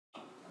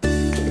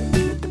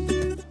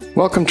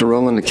Welcome to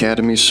Roland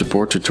Academy's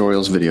Support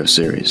Tutorials video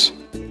series.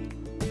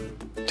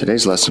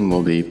 Today's lesson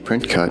will be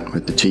print cut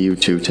with the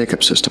TU2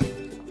 take-up system.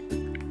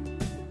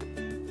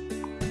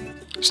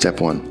 Step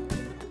 1.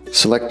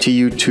 Select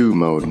TU2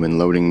 mode when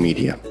loading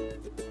media.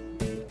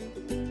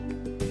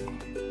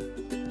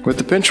 With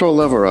the pinch roll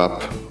lever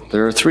up,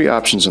 there are three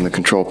options on the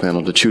control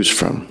panel to choose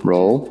from: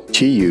 Roll,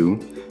 TU,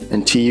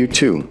 and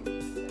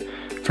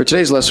TU2. For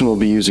today's lesson, we'll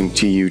be using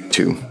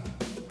TU2.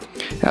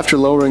 After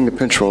lowering the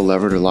pinch roll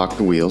lever to lock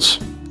the wheels,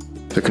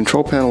 the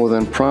control panel will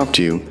then prompt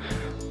you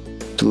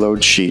to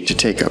load sheet to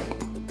take up.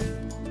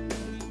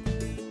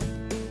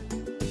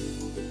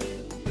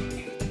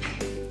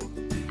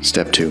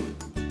 Step 2.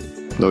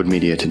 Load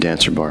media to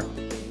dancer bar.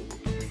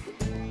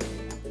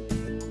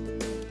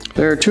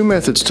 There are two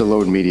methods to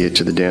load media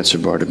to the dancer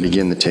bar to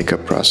begin the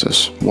take-up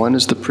process. One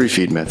is the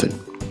pre-feed method.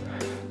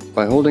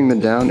 By holding the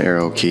down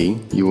arrow key,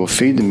 you will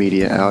feed the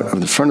media out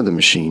of the front of the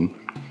machine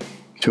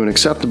to an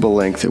acceptable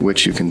length at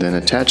which you can then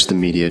attach the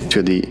media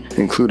to the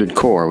included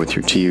core with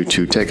your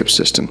TU2 take-up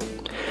system.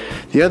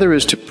 The other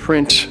is to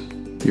print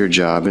your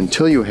job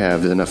until you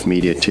have enough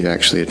media to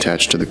actually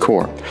attach to the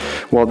core.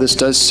 While this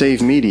does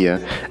save media,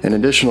 an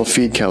additional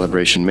feed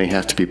calibration may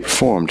have to be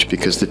performed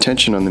because the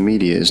tension on the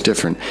media is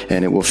different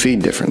and it will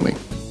feed differently.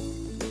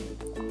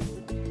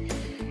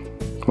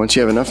 Once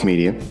you have enough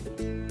media,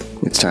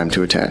 it's time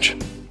to attach.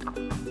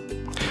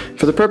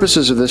 For the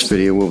purposes of this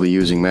video, we'll be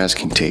using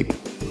masking tape.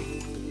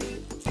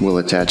 We'll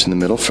attach in the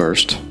middle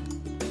first,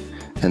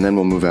 and then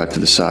we'll move out to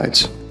the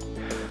sides.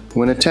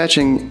 When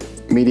attaching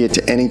media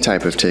to any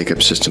type of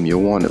take-up system,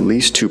 you'll want at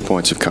least 2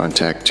 points of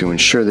contact to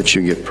ensure that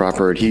you get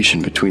proper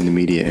adhesion between the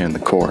media and the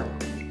core.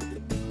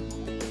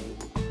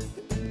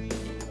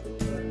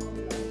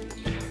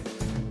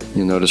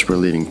 You'll notice we're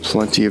leaving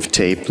plenty of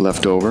tape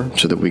left over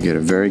so that we get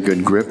a very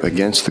good grip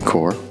against the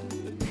core.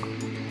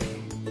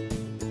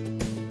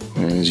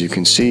 And as you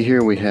can see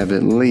here, we have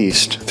at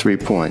least 3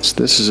 points.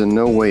 This is in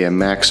no way a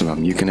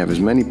maximum. You can have as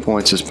many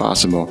points as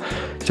possible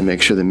to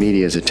make sure the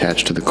media is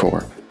attached to the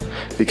core.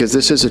 Because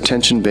this is a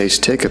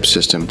tension-based take-up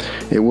system,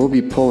 it will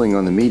be pulling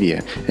on the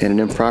media, and an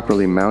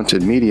improperly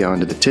mounted media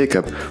onto the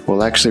take-up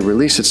will actually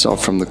release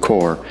itself from the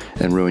core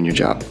and ruin your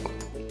job.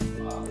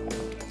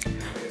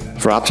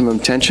 For optimum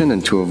tension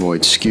and to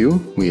avoid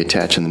skew, we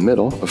attach in the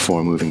middle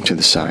before moving to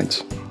the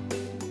sides.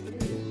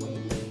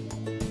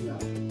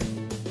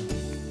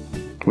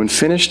 When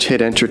finished,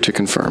 hit enter to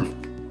confirm.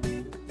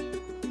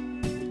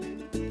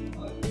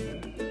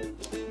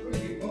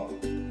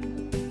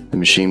 The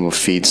machine will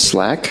feed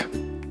slack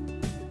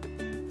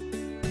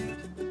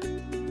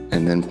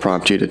and then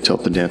prompt you to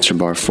tilt the dancer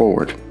bar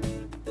forward.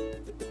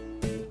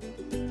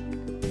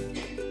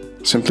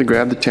 Simply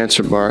grab the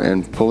dancer bar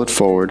and pull it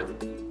forward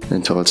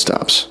until it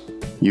stops.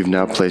 You've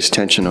now placed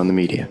tension on the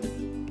media.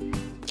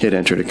 Hit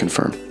enter to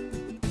confirm.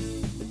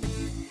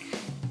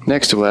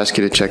 Next, it will ask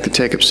you to check the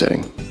take-up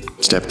setting.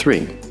 Step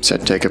 3.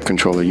 Set take-up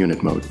controller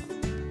unit mode.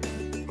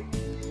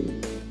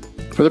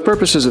 For the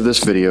purposes of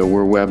this video,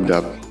 we're webbed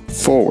up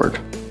forward.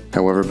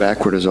 However,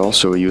 backward is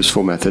also a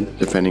useful method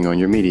depending on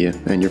your media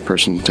and your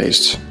personal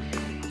tastes.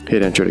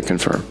 Hit enter to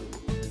confirm.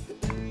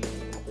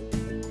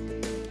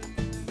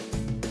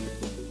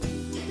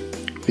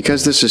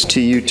 Because this is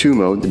TU2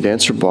 mode, the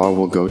dancer bar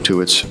will go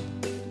to its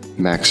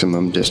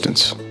maximum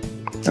distance.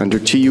 Under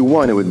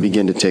TU1, it would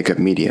begin to take up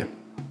media.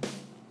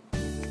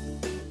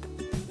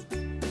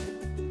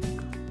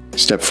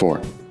 Step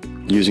 4.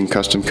 Using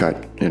custom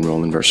cut in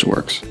Roland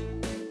VersaWorks.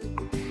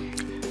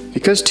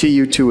 Because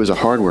TU2 is a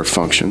hardware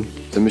function,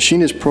 the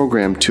machine is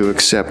programmed to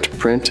accept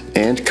print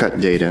and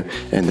cut data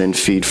and then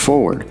feed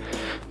forward.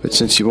 But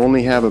since you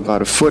only have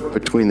about a foot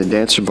between the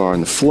dancer bar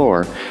and the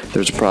floor,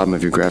 there's a problem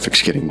of your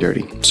graphics getting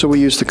dirty. So we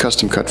use the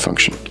custom cut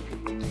function.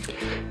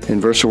 In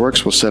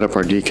VersaWorks, we'll set up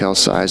our decal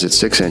size at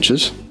 6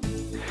 inches,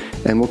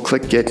 and we'll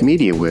click Get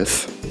Media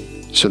Width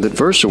so that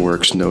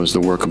VersaWorks knows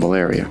the workable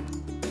area.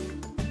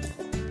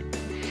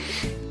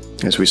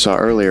 As we saw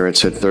earlier, it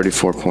said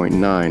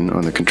 34.9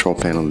 on the control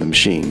panel of the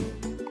machine.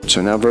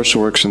 So now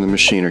VersaWorks and the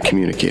machine are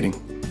communicating.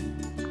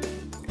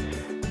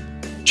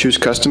 Choose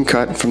Custom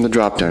Cut from the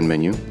drop-down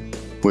menu,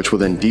 which will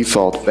then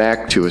default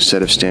back to a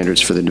set of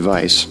standards for the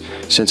device.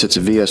 Since it's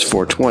a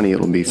VS420,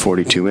 it'll be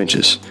 42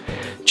 inches.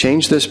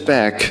 Change this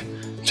back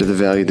to the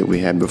value that we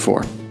had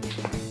before,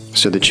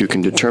 so that you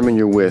can determine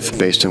your width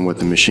based on what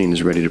the machine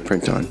is ready to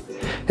print on.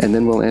 And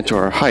then we'll enter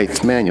our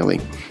height manually.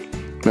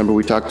 Remember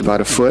we talked about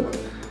a foot?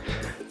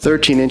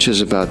 13 inches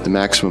is about the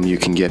maximum you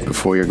can get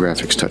before your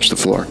graphics touch the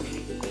floor.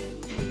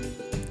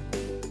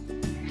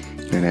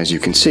 And as you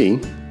can see,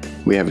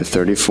 we have a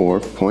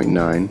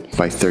 34.9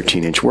 by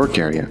 13 inch work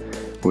area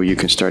where you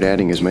can start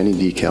adding as many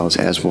decals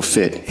as will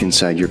fit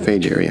inside your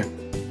page area.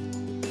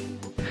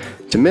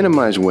 To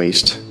minimize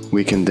waste,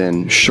 we can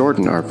then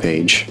shorten our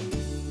page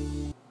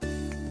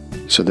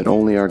so that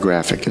only our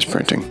graphic is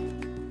printing.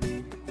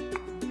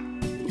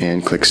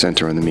 And click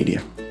center on the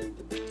media.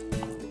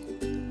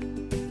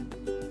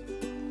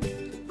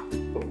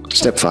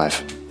 Step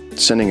 5.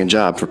 Sending a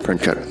job for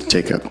print cut with the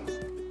take-up.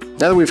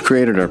 Now that we've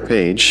created our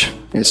page,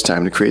 it's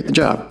time to create the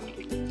job.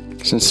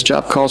 Since the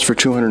job calls for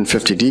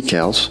 250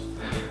 decals,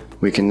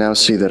 we can now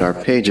see that our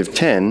page of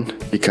 10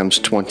 becomes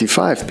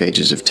 25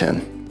 pages of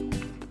 10.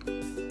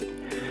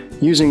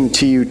 Using the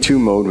TU2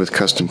 mode with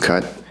Custom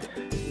Cut,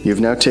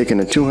 you've now taken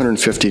a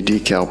 250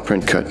 decal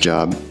print cut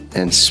job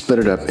and split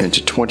it up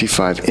into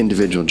 25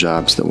 individual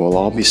jobs that will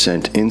all be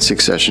sent in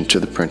succession to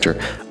the printer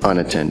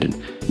unattended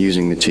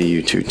using the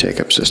TU2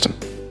 take-up system.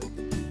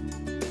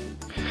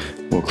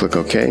 We'll click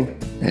OK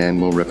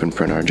and we'll rip and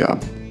print our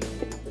job.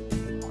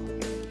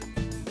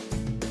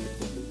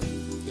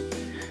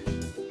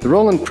 The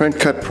Roland print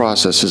cut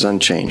process is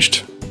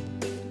unchanged.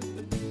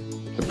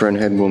 The print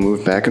head will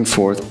move back and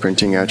forth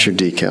printing out your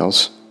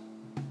decals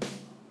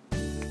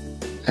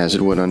as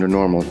it would under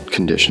normal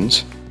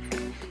conditions.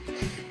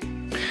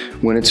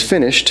 When it's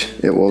finished,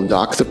 it will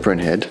dock the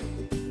print head,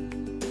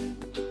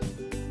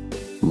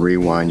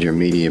 rewind your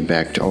media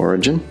back to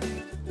origin,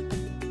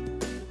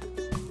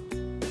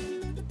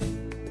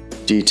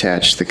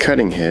 detach the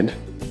cutting head,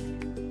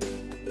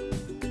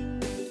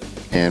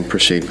 and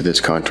proceed with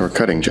its contour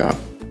cutting job,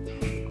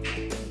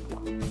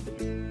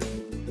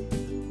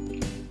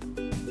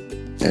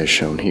 as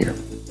shown here.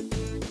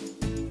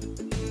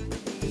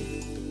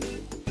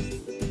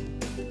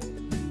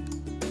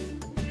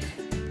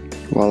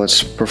 While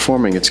it's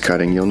performing its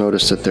cutting, you'll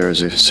notice that there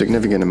is a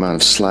significant amount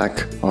of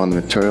slack on the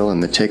material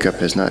and the take-up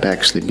has not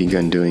actually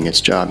begun doing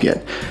its job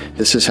yet.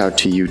 This is how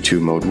TU2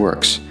 mode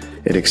works.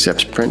 It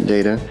accepts print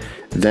data,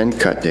 then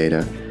cut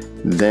data,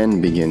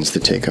 then begins the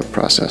take-up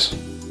process.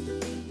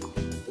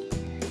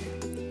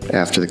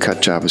 After the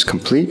cut job is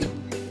complete,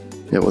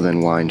 it will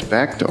then wind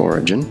back to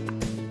origin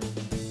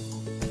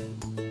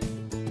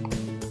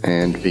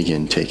and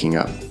begin taking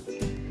up.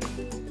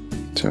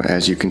 So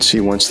as you can see,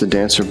 once the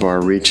dancer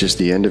bar reaches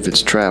the end of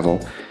its travel,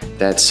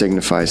 that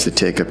signifies the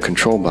take-up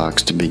control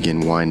box to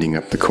begin winding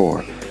up the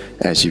core,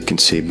 as you can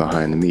see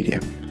behind the media.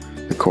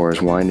 The core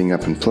is winding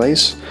up in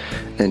place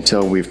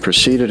until we've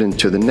proceeded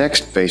into the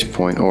next base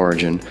point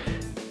origin,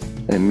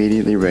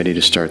 immediately ready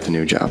to start the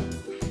new job.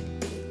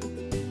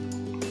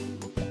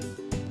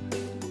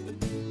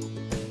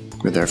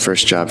 With our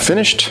first job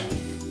finished,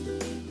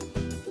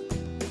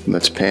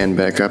 let's pan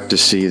back up to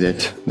see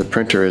that the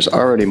printer is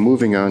already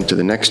moving on to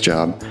the next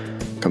job,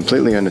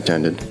 completely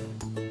unattended,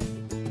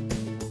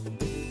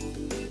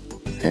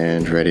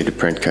 and ready to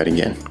print cut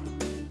again.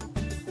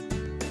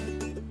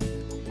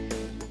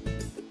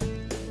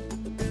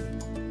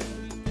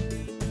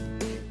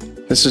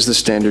 This is the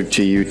standard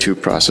TU2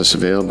 process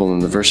available in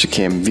the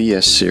VersaCam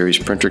VS series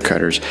printer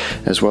cutters,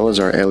 as well as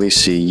our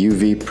LEC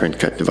UV print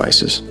cut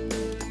devices.